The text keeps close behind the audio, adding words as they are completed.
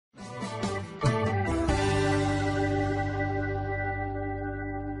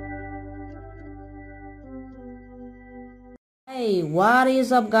Hey, what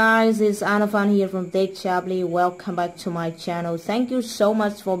is up guys? It's Anafan here from TechAply. Welcome back to my channel. Thank you so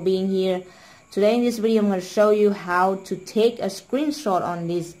much for being here. Today in this video I'm going to show you how to take a screenshot on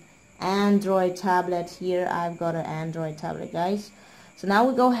this Android tablet. Here I've got an Android tablet, guys. So now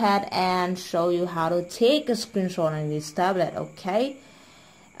we go ahead and show you how to take a screenshot on this tablet, okay?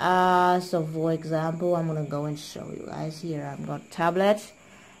 So for example, I'm going to go and show you guys. Here I've got tablet,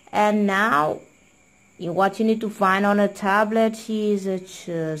 and now what you need to find on a tablet is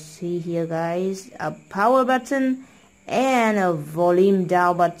see here guys, a power button and a volume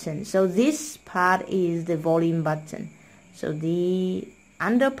down button. So this part is the volume button, so the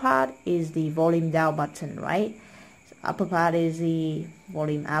under part is the volume down button, right? So upper part is the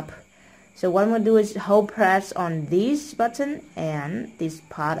volume up. So what I'm going to do is hold press on this button and this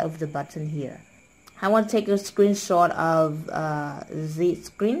part of the button here. I want to take a screenshot of the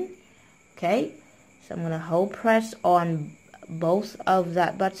screen, okay? So I'm going to hold press on both of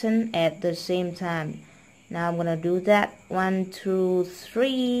that button at the same time. Now I'm going to do that. 1, 2,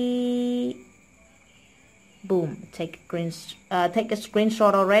 3. Boom. Take a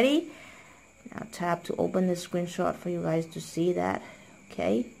screenshot already. Now tap to open the screenshot for you guys to see that.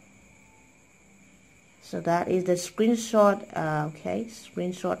 Okay. So that is the screenshot. Okay.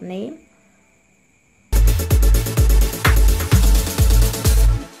 Screenshot name.